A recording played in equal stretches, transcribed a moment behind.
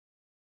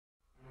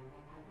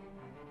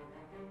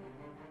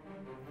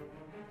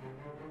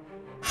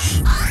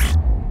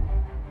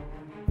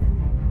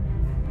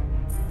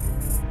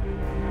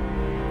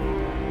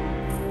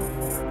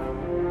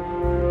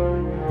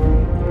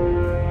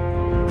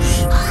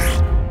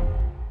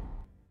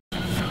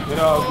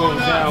y'all go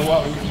down,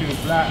 walking to the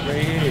block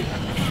right here.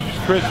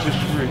 Christmas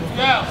tree.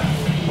 Yeah.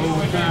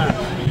 Whole time.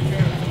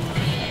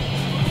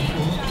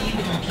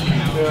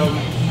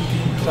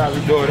 That's how we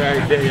do it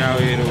every day out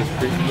here. Those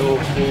big low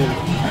food,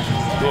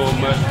 little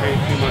much,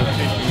 ain't too much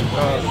fish in the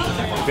car.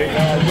 Big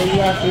guys, what you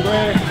got some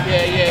grass?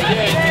 Yeah.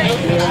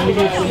 Yeah, let me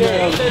get some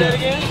grass.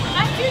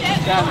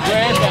 Got some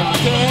grass, got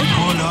some cash.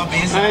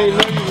 I ain't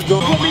know you was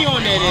going. Put me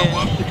on that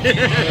end.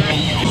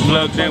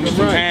 Plugged in with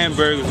some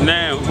hamburgers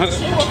now.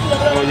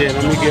 Oh yeah,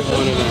 let me get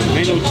one of them.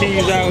 Ain't no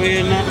cheese out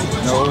here now?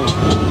 No.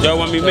 Y'all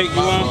want me to make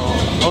you one?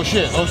 Oh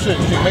shit. You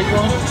can make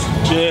one?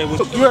 Yeah,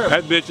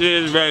 that bitch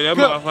is ready. That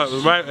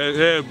motherfucker right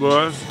there,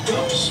 boy.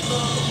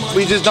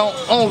 We just don't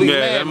only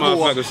that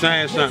motherfucker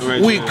saying something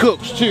right we there.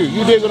 Cooks too.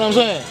 You dig what I'm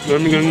saying?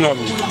 Let me get another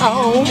one.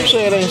 Oh, you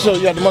say it ain't so.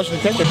 You got the mushroom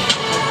ketchup.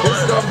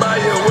 It's gonna buy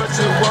you what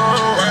you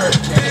want.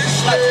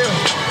 It's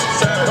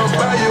gonna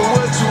buy you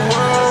what you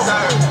want.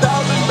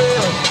 1,000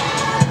 bills.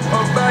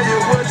 I'll buy you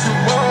what you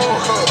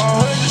want.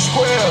 100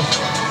 square.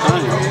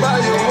 I'll buy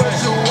you what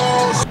you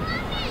want.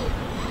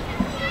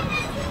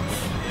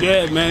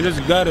 Yeah, man, this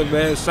gutter,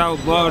 man,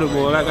 South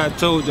Baltimore. Like I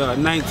told y'all,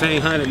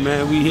 1900,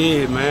 man, we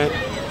here, man.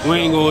 We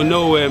ain't going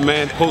nowhere,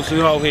 man.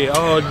 Posting off here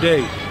all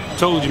day.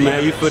 Told you,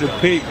 man, we for the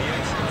people.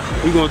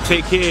 We gonna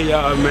take care of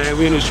y'all, man.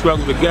 We in the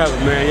struggle together,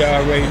 man.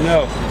 Y'all already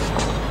know.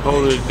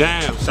 Holding it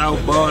down,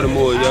 South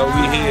Baltimore, yo.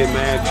 We here,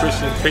 man.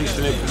 Christian,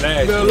 Princeton, and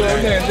Flash, man. We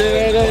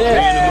in the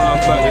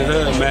motherfucking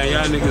hood, man.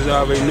 Y'all niggas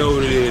already know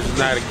what it is. It's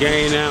not a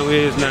game down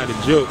here. It's not a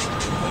joke.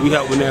 We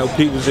helping our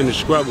peoples in the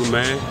struggle,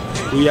 man.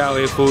 We out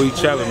here for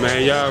each other,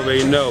 man. Y'all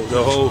already know.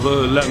 The whole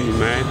hood love me,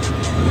 man.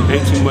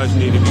 Ain't too much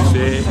need to be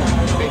said.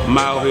 I'm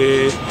out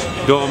here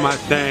doing my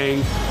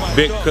thing.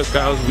 Big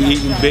cookouts, we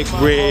eating big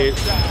bread.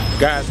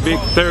 Got big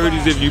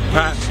 30s if you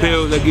pop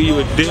pills. I give you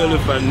a deal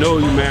if I know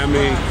you, man. I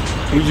mean,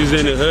 we just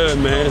in the hood,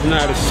 man. It's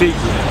not a secret.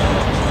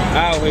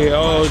 Out here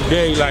all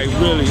day, like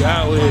really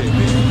out here.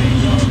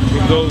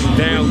 It goes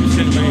down. We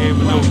sitting right here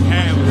with no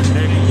cameras,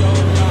 nigga.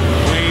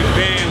 We ain't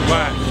been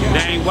watching.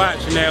 They ain't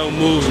watching our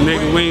moves,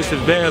 nigga. We ain't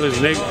surveillance,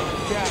 nigga.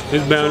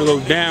 It's bound to go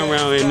down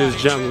around in this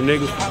jungle,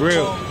 nigga, for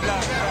real.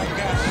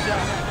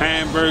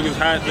 Hamburgers,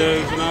 hot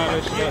dogs, and all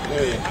that stuff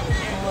there.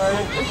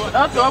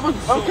 I thought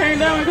I came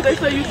down because they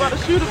say you about to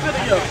shoot a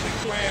video.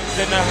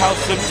 In the house,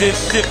 I'm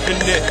just shipping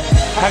it.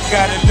 I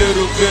got a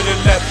little bit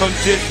of left, I'm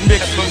just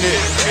mixing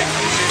it.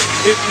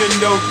 If you're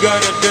no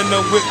gutter, then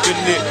I'm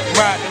whipping it.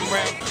 Riding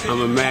around.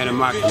 I'm a man in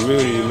my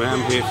community, man.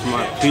 I'm here for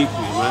my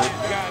people, man.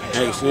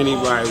 Ask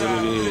anybody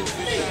what it is.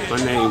 My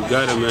name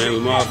Gutta,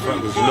 man.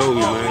 Motherfuckers know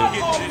me, man.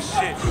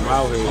 I'm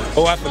out here.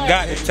 Oh, I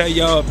forgot to tell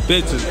y'all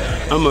bitches,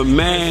 I'm a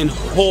man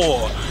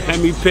whore. Let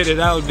me put it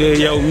out there,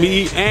 yo.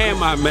 Me and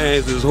my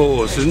mans is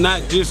whores. It's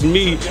not just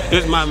me,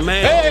 it's my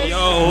man. Hey,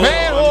 yo,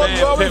 man,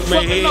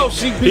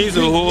 he's a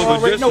whore,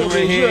 but this one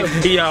right here,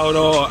 he out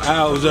all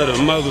hours of the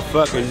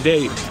motherfucking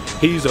day.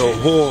 He's a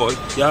whore.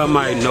 Y'all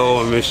might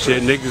know him and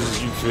shit.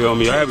 Niggas, you feel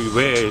me,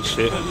 everywhere and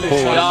shit.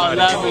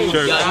 Whore,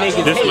 church.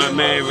 This my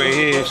man right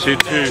here and shit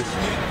too.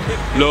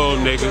 Little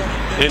nigga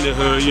in the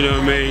hood, you know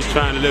what I mean?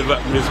 Trying to live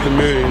up in this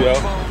community, yo.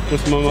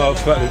 This my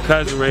motherfucking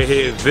cousin right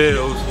here,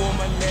 Vils.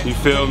 You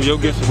feel me? You'll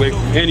get away from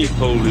any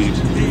police.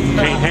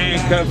 Can't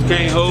handcuffs,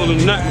 can't hold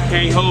him, nothing.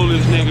 Can't hold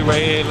this nigga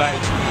right here. Like,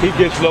 he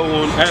gets low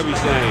on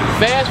everything.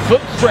 Fast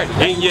foot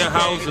Freddy. In your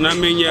house, and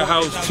I'm in your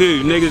house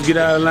too. Niggas get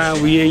out of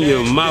line, we in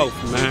your mouth,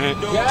 man.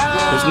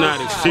 It's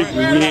not a secret,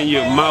 we in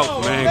your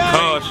mouth, man.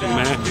 Caution,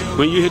 man.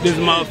 When you hit this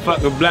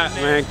motherfucker block,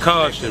 man,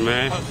 caution,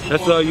 man.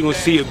 That's all you gonna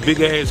see, a big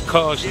ass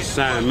caution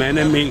sign, man.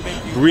 That mean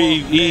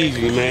breathe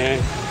easy,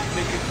 man.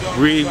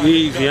 Breathe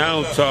easy. I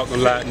don't talk a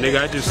lot, nigga.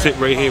 I just sit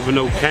right here with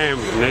no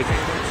cameras, nigga.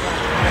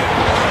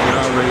 You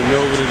already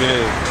know what it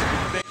is.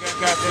 I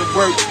got the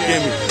work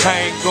in me.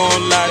 I ain't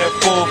gonna lie, that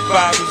 4 or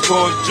 5 is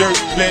gonna jerk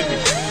plenty.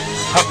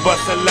 I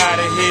bust a lot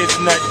of heads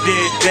and I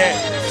did that.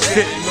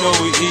 Sitting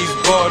over East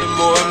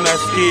Baltimore, I'm not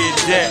scared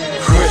that.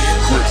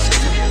 Christian,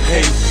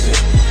 Payson,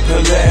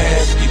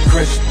 Pulaski,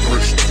 Christian,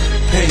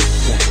 Payson.